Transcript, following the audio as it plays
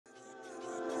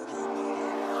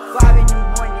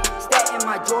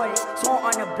my Jordan. Sworn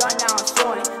on the blunt, now I'm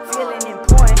soaring. Feeling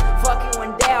important. Fucking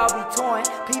one day I'll be torn.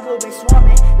 People been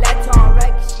swarming. Let's on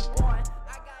record, she born.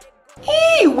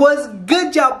 Hey, what's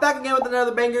good, y'all? Back again with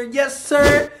another banger. Yes,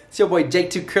 sir. It's your boy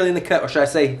Jake 2 Curly in the cut, or should I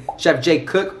say Chef Jake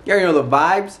Cook. You already know the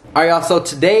vibes. Alright, y'all, so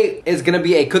today is gonna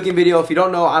be a cooking video. If you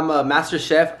don't know, I'm a master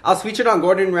chef. I was featured on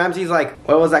Gordon Ramsay's, like,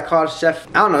 what was that called? Chef?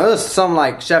 I don't know, it was some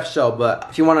like chef show, but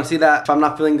if you wanna see that, if I'm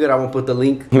not feeling good, I won't put the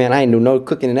link. Man, I ain't do no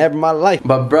cooking in ever in my life.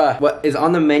 But bruh, what is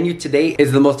on the menu today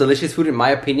is the most delicious food in my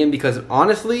opinion, because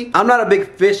honestly, I'm not a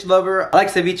big fish lover. I like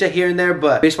ceviche here and there,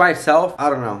 but fish by itself, I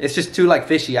don't know. It's just too like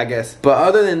fishy, I guess. But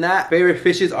other than that, favorite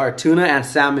fishes are tuna and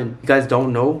salmon. You guys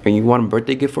don't know? And you want a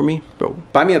birthday gift for me? Bro,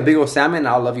 buy me a big old salmon and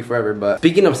I'll love you forever. But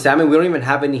speaking of salmon, we don't even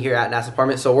have any here at Nat's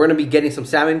apartment, so we're gonna be getting some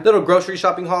salmon. Little grocery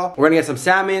shopping haul. We're gonna get some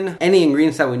salmon, any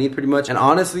ingredients that we need pretty much. And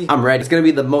honestly, I'm ready. It's gonna be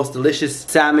the most delicious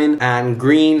salmon and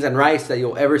greens and rice that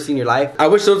you'll ever see in your life. I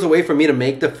wish there was a way for me to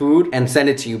make the food and send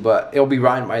it to you, but it'll be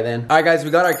rotten by then. All right, guys, we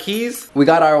got our keys, we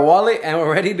got our wallet, and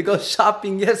we're ready to go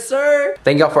shopping. Yes, sir.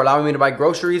 Thank y'all for allowing me to buy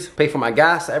groceries, pay for my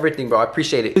gas, everything, bro. I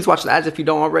appreciate it. Please watch the ads if you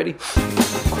don't already.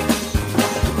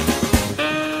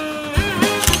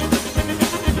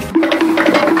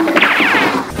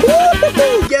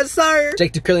 Yes, sir.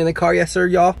 Jake 2 Curly in the car. Yes, sir,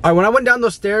 y'all. All right, when I went down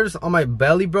those stairs on my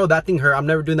belly, bro, that thing hurt. I'm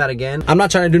never doing that again. I'm not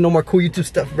trying to do no more cool YouTube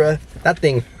stuff, bro. That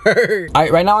thing hurt. All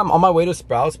right, right now I'm on my way to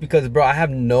Sprouts because, bro, I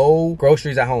have no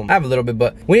groceries at home. I have a little bit,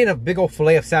 but we need a big old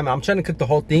fillet of salmon. I'm trying to cook the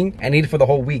whole thing and eat it for the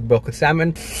whole week, bro. Because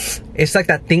salmon, it's like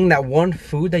that thing, that one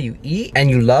food that you eat and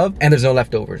you love and there's no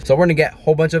leftovers. So we're gonna get a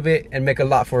whole bunch of it and make a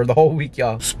lot for the whole week,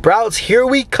 y'all. Sprouts, here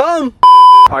we come.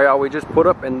 All right, y'all, we just put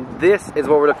up and this is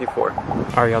what we're looking for.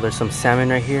 All right, y'all, there's some salmon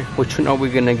right here. Which one are we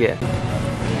gonna get?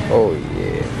 Oh,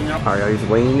 yeah. All right, y'all, he's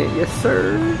weighing it. Yes,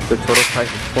 sir. The total price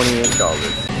is $28.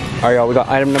 All right, y'all, we got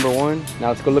item number 1. Now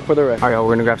let's go look for the rest. All right, y'all,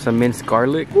 we're gonna grab some minced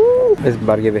garlic. Woo! This is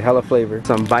about to give it hella flavor.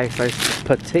 Some bite-sized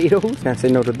potatoes. Can't say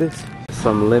no to this.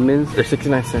 Some lemons. They're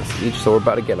 69 cents each, so we're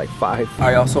about to get like 5. All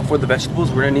right, y'all, so for the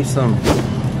vegetables, we're gonna need some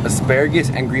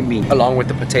asparagus and green beans along with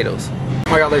the potatoes.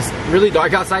 Oh my god, it's really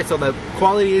dark outside, so the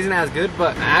quality isn't as good,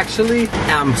 but actually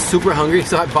I'm super hungry,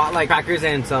 so I bought like crackers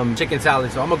and some chicken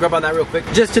salad, so I'm gonna grab on that real quick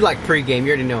just to like pre-game.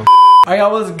 You already know. Alright,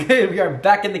 y'all, what's good? We are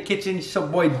back in the kitchen. It's your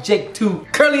boy Jake 2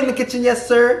 Curly in the kitchen, yes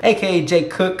sir, aka Jake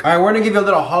Cook. Alright, we're gonna give you a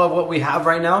little haul of what we have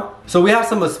right now. So we have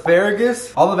some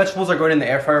asparagus. All the vegetables are going in the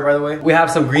air fryer, by the way. We have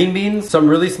some green beans, some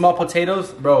really small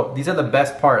potatoes. Bro, these are the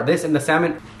best part. This and the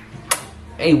salmon,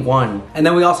 A1. And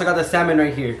then we also got the salmon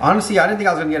right here. Honestly, I didn't think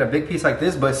I was gonna get a big piece like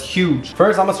this, but it's huge.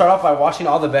 First, I'm gonna start off by washing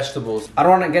all the vegetables. I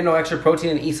don't wanna get no extra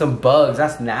protein and eat some bugs.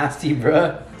 That's nasty,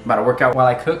 bruh. I'm about to work out while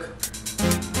I cook.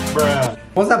 Bruh.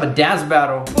 Let's have a dance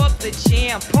battle. Pump the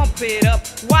jam, pump it up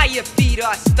while your feet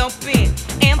are stumping.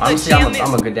 And honestly,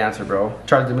 I'm a good dancer, bro.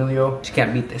 Charlie D'Amelio, she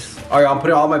can't beat this. All right, I'm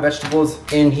putting all my vegetables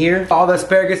in here. All the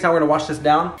asparagus, now we're gonna wash this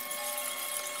down.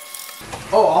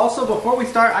 Oh, also before we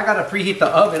start, I gotta preheat the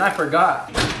oven. I forgot.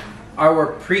 Alright,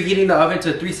 we're preheating the oven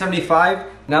to 375.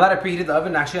 Now that I preheated the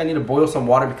oven, actually I need to boil some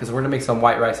water because we're gonna make some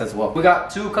white rice as well. We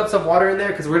got 2 cups of water in there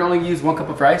because we're gonna only use 1 cup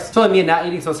of rice. It's only me and Nat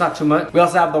eating, so it's not too much. We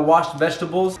also have the washed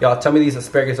vegetables. Y'all tell me these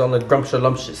asparagus don't look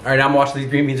grumptious. Alright, now I'm washing these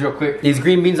green beans real quick. These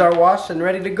green beans are washed and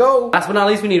ready to go. Last but not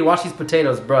least, we need to wash these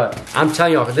potatoes, bruh. I'm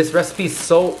telling y'all, this recipe is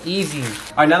so easy.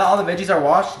 Alright, now that all the veggies are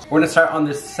washed, we're gonna start on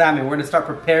this salmon. We're gonna start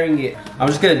preparing it. I'm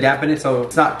just gonna dampen it so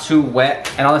it's not too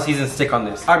wet and all the seasons stick on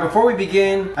this. Alright, before we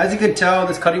begin, as you can tell,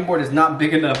 this cutting board is not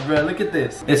big enough, bruh. Look at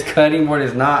this. This cutting board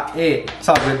is not it. It's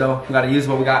all good though. We gotta use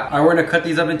what we got. Alright, we're gonna cut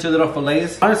these up into little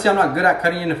fillets. Honestly, I'm not good at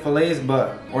cutting into fillets,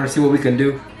 but we're gonna see what we can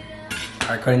do.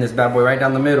 Alright, cutting this bad boy right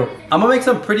down the middle. I'm gonna make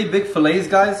some pretty big fillets,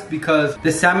 guys, because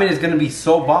this salmon is gonna be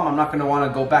so bomb. I'm not gonna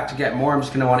wanna go back to get more. I'm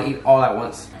just gonna wanna eat all at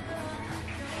once.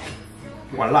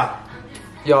 Voila.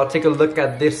 Y'all, take a look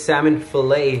at this salmon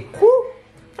fillet. Woo!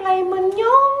 Filet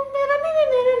mignon.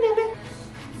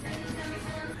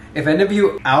 If any of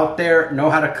you out there know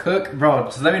how to cook, bro,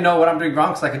 just let me know what I'm doing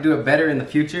wrong so I can do it better in the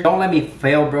future. Don't let me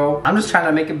fail, bro. I'm just trying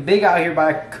to make it big out here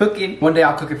by cooking. One day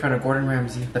I'll cook in front of Gordon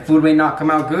Ramsay. The food may not come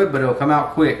out good, but it'll come out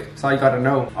quick. That's all you gotta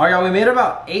know. All right, y'all, we made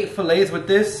about 8 fillets with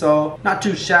this, so not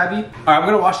too shabby. All right, I'm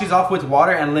gonna wash these off with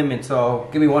water and lemon, so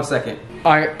give me 1 second.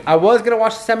 All right, I was gonna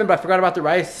wash the salmon, but I forgot about the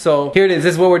rice, so here it is.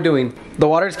 This is what we're doing. The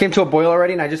water just came to a boil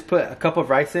already, and I just put a cup of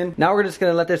rice in. Now we're just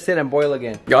gonna let this sit and boil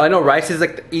again. Y'all, I know rice is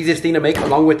like the easiest thing to make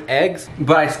along with with eggs,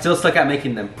 but I still suck at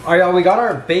making them. All right, y'all, we got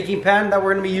our baking pan that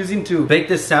we're gonna be using to bake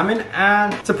this salmon,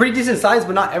 and it's a pretty decent size,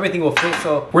 but not everything will fit,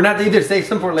 so we're gonna have to either save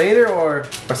some for later or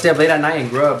stay up late at night and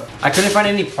grub. I couldn't find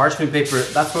any parchment paper.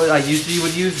 That's what I usually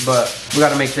would use, but we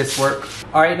gotta make this work.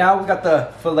 All right, now we got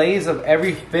the fillets of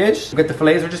every fish. We got the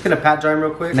fillets, we're just gonna pat dry them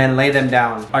real quick and then lay them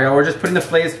down. All right, we're just putting the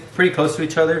fillets pretty close to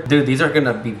each other. Dude, these are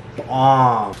gonna be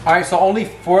bomb. All right, so only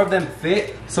 4 of them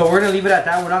fit. So we're gonna leave it at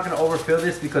that. We're not gonna overfill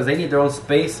this because they need their own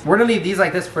space. We're gonna leave these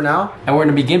like this for now, and we're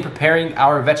gonna begin preparing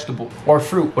our vegetable or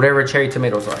fruit, whatever cherry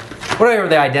tomatoes are. Whatever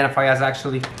they identify as,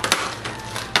 actually.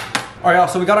 All right, y'all,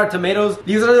 so we got our tomatoes.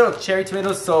 These are little cherry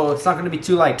tomatoes, so it's not gonna be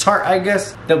too like tart, I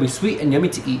guess. They'll be sweet and yummy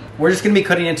to eat. We're just gonna be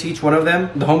cutting into each one of them.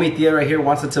 The homie Thea right here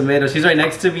wants a tomato. She's right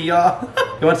next to me, y'all.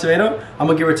 You want a tomato? I'm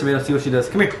gonna give her a tomato, see what she does.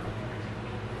 Come here.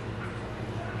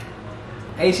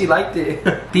 Hey, she liked it.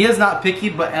 Thea's not picky,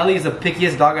 but Ellie is the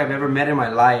pickiest dog I've ever met in my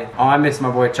life. Oh, I miss my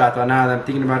boy Chato. Now that I'm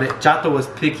thinking about it, Chato was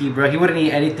picky, bro. He wouldn't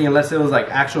eat anything unless it was like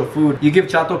actual food. You give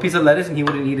Chato a piece of lettuce and he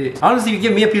wouldn't eat it. Honestly, if you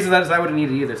give me a piece of lettuce, I wouldn't eat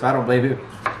it either, so I don't blame him.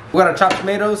 We got our chopped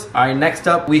tomatoes. All right, next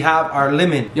up, we have our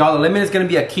lemon. Y'all, the lemon is gonna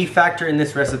be a key factor in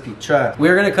this recipe. Trust.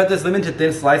 We're gonna cut this lemon to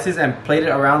thin slices and plate it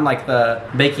around like the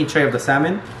baking tray of the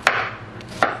salmon.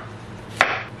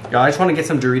 Y'all, I just wanna get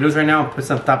some Doritos right now and put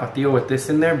some tapatio with this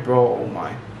in there. Bro, oh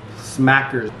my.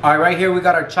 Smackers. All right, right here, we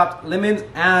got our chopped lemons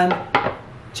and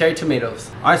cherry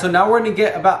tomatoes. All right, so now we're gonna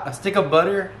get about a stick of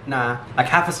butter. Like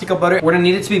half a stick of butter. We're gonna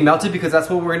need it to be melted because that's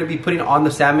what we're gonna be putting on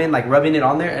the salmon, like rubbing it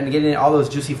on there and getting all those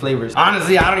juicy flavors.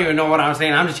 Honestly, I don't even know what I'm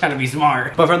saying. I'm just trying to be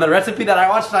smart. But from the recipe that I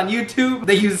watched on YouTube,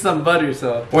 they use some butter,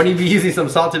 so we're gonna be using some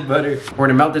salted butter. We're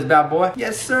gonna melt this bad boy.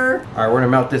 Yes, sir. All right, we're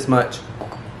gonna melt this much.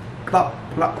 Plop,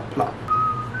 plop, plop.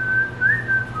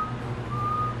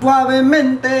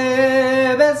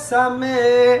 Suavemente,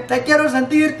 bésame, te quiero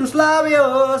sentir tus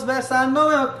labios,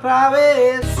 besándome otra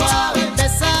vez. Suave,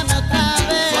 bésame otra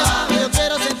vez. Suave, yo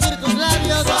quiero sentir tus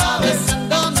labios, suave,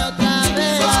 besándome otra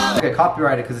vez. Suave. Okay,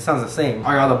 copyrighted because it sounds the same.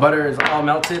 All right, the butter is all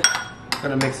melted.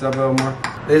 Gonna mix it up a little more.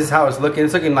 This is how it's looking.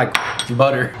 It's looking like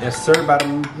butter. Yes, sir. About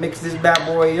to mix this bad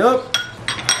boy up.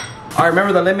 All right,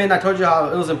 remember the lemon? I told you how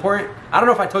it was important. I don't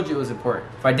know if I told you it was important.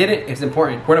 If I didn't, it's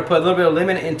important. We're gonna put a little bit of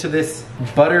lemon into this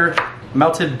butter,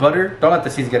 melted butter. Don't let the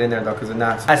seeds get in there though, because it's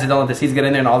not. I said don't let the seeds get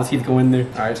in there and all the seeds go in there.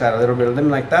 All right, just add a little bit of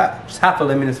lemon like that. Just half a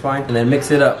lemon is fine. And then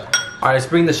mix it up. All right, let's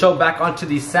bring the show back onto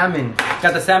these salmon.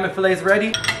 Got the salmon fillets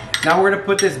ready. Now we're gonna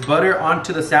put this butter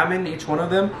onto the salmon, each one of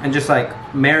them, and just like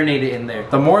marinate it in there.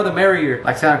 The more the merrier,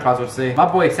 like Santa Claus would say.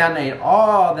 My boy Santa ate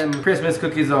all them Christmas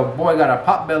cookies though. Boy got a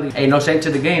pot belly. Hey, no shame to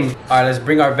the game. All right, let's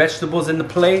bring our vegetables into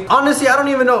play. Honestly, I don't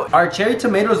even know. Are cherry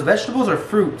tomatoes vegetables or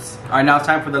fruits? All right, now it's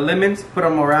time for the lemons. Put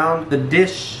them around the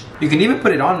dish. You can even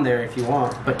put it on there if you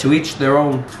want, but to each their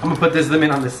own. I'm gonna put this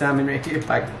lemon on the salmon right here,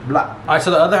 like blah. All right,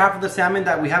 so the other half of the salmon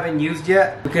that we haven't used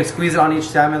yet, we can squeeze it on each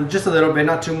salmon, just a little bit,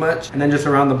 not too much, and then just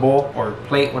around the bowl or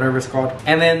plate, whatever it's called.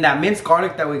 And then that minced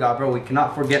garlic that we got, bro, we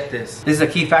cannot forget this. This is a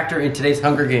key factor in today's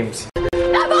Hunger Games.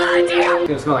 It's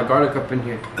gonna smell like garlic up in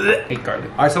here. Hate garlic.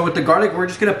 All right, so with the garlic, we're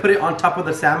just gonna put it on top of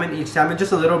the salmon, each salmon,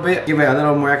 just a little bit. Give it a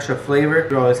little more extra flavor.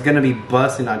 Bro, it's gonna be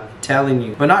busting, I'm telling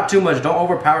you. But not too much, don't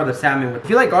overpower the salmon. If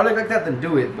you like garlic like that, then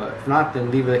do it. But if not,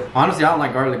 then leave it. Honestly, I don't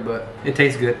like garlic, but it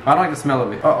tastes good. I don't like the smell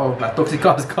of it. Uh-oh, La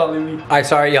Toxica is calling me. All right,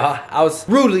 sorry, y'all. I was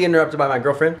rudely interrupted by my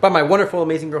girlfriend, by my wonderful,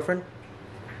 amazing girlfriend.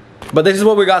 But this is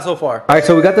what we got so far. All right,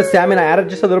 so we got the salmon. I added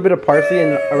just a little bit of parsley,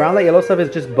 and around that yellow stuff is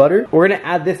just butter. We're gonna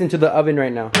add this into the oven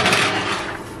right now.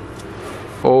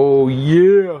 Oh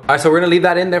yeah. All right, so we're gonna leave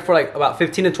that in there for like about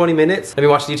 15 to 20 minutes. Let me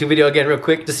watch the YouTube video again real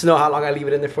quick just to know how long I leave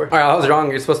it in there for. All right, I was wrong.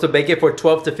 You're supposed to bake it for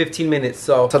 12 to 15 minutes.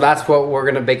 So that's what we're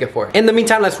gonna bake it for. In the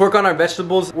meantime, let's work on our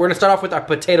vegetables. We're gonna start off with our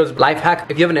potatoes. Life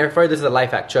hack. If you have an air fryer, this is a life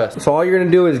hack, trust. So all you're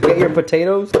gonna do is get your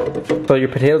potatoes. So your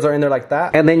potatoes are in there like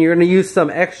that. And then you're gonna use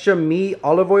some extra meat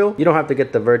olive oil. You don't have to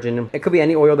get the virgin. It could be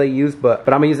any oil they use, but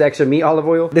I'm gonna use extra meat olive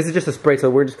oil. This is just a spray,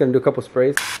 so we're just gonna do a couple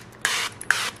sprays.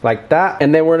 Like that.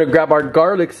 And then we're gonna grab our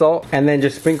garlic salt and then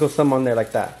just sprinkle some on there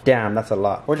like that. Damn, that's a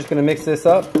lot. We're just gonna mix this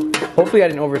up. Hopefully I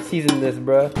didn't over season this,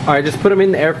 bruh. All right, just put them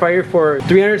in the air fryer for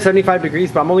 375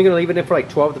 degrees, but I'm only gonna leave it in for like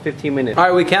 12 to 15 minutes. All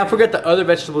right, we can't forget the other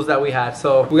vegetables that we had.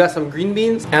 So we got some green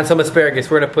beans and some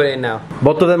asparagus. We're gonna put it in now.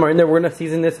 Both of them are in there. We're gonna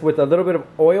season this with a little bit of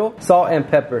oil, salt, and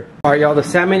pepper. All right, y'all, the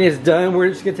salmon is done. We're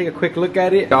just gonna take a quick look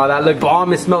at it. Oh, that looks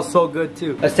bomb. It smells so good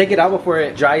too. Let's take it out before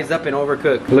it dries up and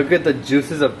overcook. Look at the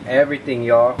juices of everything,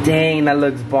 y'all. Dang, that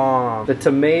looks bomb. The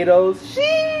tomatoes,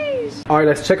 sheesh. All right,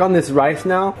 let's check on this rice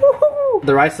now.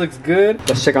 The rice looks good.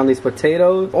 Let's check on these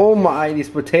potatoes. Oh my, these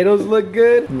potatoes look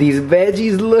good. These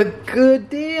veggies look good,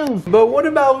 damn. But what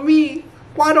about me?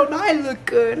 Why don't I look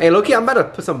good? Hey, Loki, I'm about to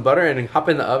put some butter and hop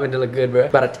in the oven to look good, bro.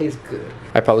 About to taste good.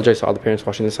 I apologize to all the parents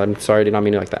watching this. I'm sorry, I did not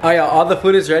mean it like that. All right, y'all, all the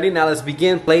food is ready. Now let's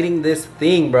begin plating this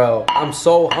thing, bro. I'm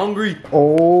so hungry.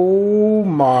 Oh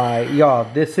my, y'all,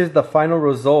 this is the final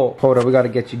result. Hold on, we gotta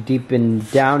get you deep and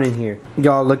down in here.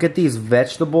 Y'all, look at these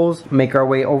vegetables. Make our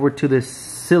way over to this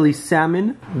silly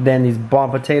salmon, then these bomb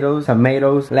potatoes,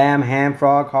 tomatoes, lamb, ham,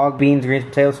 frog, hog, beans, greens,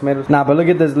 potatoes, tomatoes. Nah, but look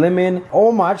at this lemon.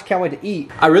 Oh my, I just can't wait to eat.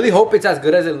 I really hope it's as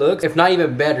good as it looks, if not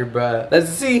even better, bruh. Let's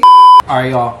see.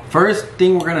 Alright, y'all, first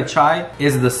thing we're gonna try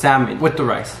is the salmon with the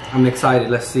rice. I'm excited.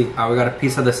 Let's see. Alright, we got a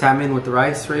piece of the salmon with the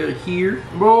rice right here.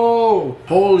 Bro,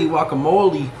 holy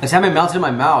guacamole. The salmon melts in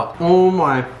my mouth. Oh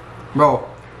my, bro.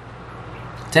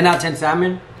 10 out of 10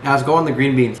 salmon. Now let's go on the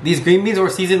green beans. These green beans were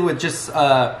seasoned with just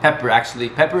pepper, actually.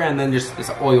 Pepper and then just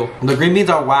this oil. The green beans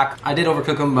are whack. I did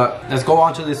overcook them, but let's go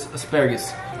on to this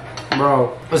asparagus.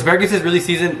 Bro, asparagus is really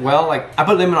seasoned well. Like, I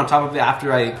put lemon on top of it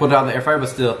after I put it out of the air fryer, but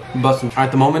still, busting. All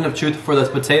right, the moment of truth for the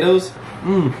potatoes.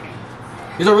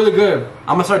 These are really good.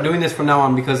 I'm gonna start doing this from now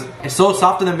on because it's so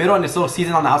soft in the middle and it's so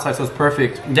seasoned on the outside, so it's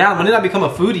perfect. Damn, when did I become a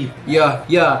foodie? Yeah,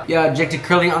 Jake the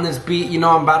Curly on this beat. You know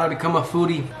I'm about to become a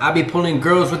foodie. I be pulling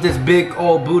girls with this big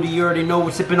old booty. You already know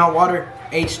we're sipping on water.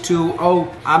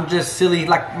 H2O. I'm just silly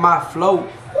like my flow.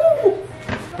 Woo.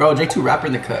 Bro, J2 rapper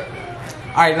in the cut.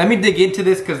 Alright, let me dig into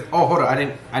this because, oh, hold on, I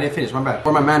didn't finish, my bad.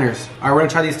 Where are my manners? Alright, we're gonna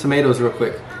try these tomatoes real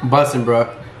quick. Bussin', bro.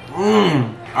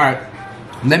 Alright,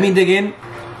 let me dig in.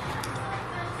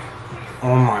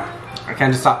 Oh my, I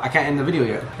can't just stop. I can't end the video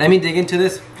yet. Let me dig into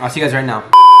this. I'll see you guys right now.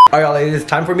 Alright, y'all, it is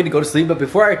time for me to go to sleep, but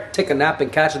before I take a nap and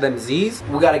catch them Z's,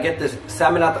 we gotta get this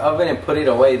salmon out the oven and put it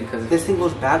away because if this thing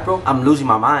goes bad, bro, I'm losing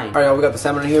my mind. Alright, y'all, we got the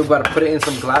salmon in here. We gotta put it in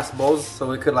some glass bowls so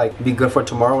it could like be good for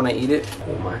tomorrow when I eat it.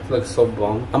 Oh my, it looks so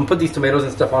bomb. I'm gonna put these tomatoes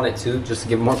and stuff on it too, just to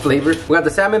give more flavor. We got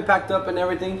the salmon packed up and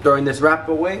everything, throwing this wrap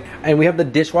away. And we have the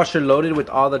dishwasher loaded with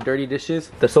all the dirty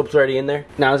dishes. The soap's already in there.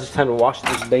 Now it's just time to wash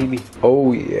this baby.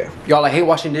 Oh yeah. Y'all, I hate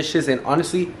washing dishes, and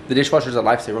honestly, the dishwasher's a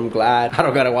lifesaver. I'm glad I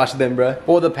don't gotta wash them, bruh.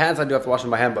 Well, the pans I do have to wash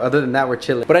them by hand, but other than that, we're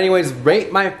chilling. But anyways,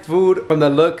 rate my food from the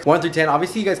look 1 through 10.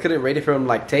 Obviously, you guys couldn't rate it from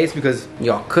like taste because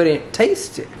y'all couldn't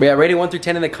taste it. But yeah, rate it 1 through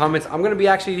 10 in the comments. I'm gonna be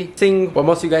actually seeing what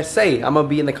most of you guys say. I'm gonna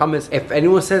be in the comments. If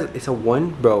anyone says it's a 1,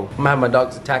 bro, I'm gonna have my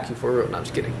dogs attack you for real. No, I'm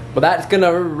just kidding. But that's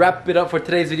gonna wrap it up for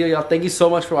today's video, y'all. Thank you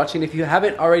so much for watching. If you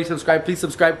haven't already subscribed, please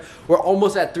subscribe. We're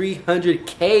almost at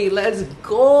 300K. Let's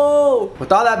go.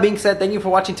 With all that being said, thank you for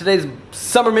watching today's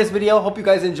Summer Miss video. Hope you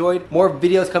guys enjoyed. More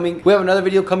videos coming. We have another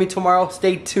video coming tomorrow.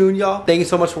 Stay tuned, y'all. Thank you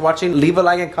so much for watching. Leave a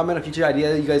like and comment on future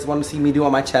ideas you guys want to see me do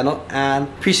on my channel. And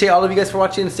appreciate all of you guys for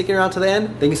watching and sticking around to the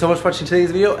end. Thank you so much for watching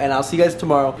today's video, and I'll see you guys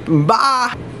tomorrow.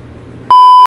 Bye.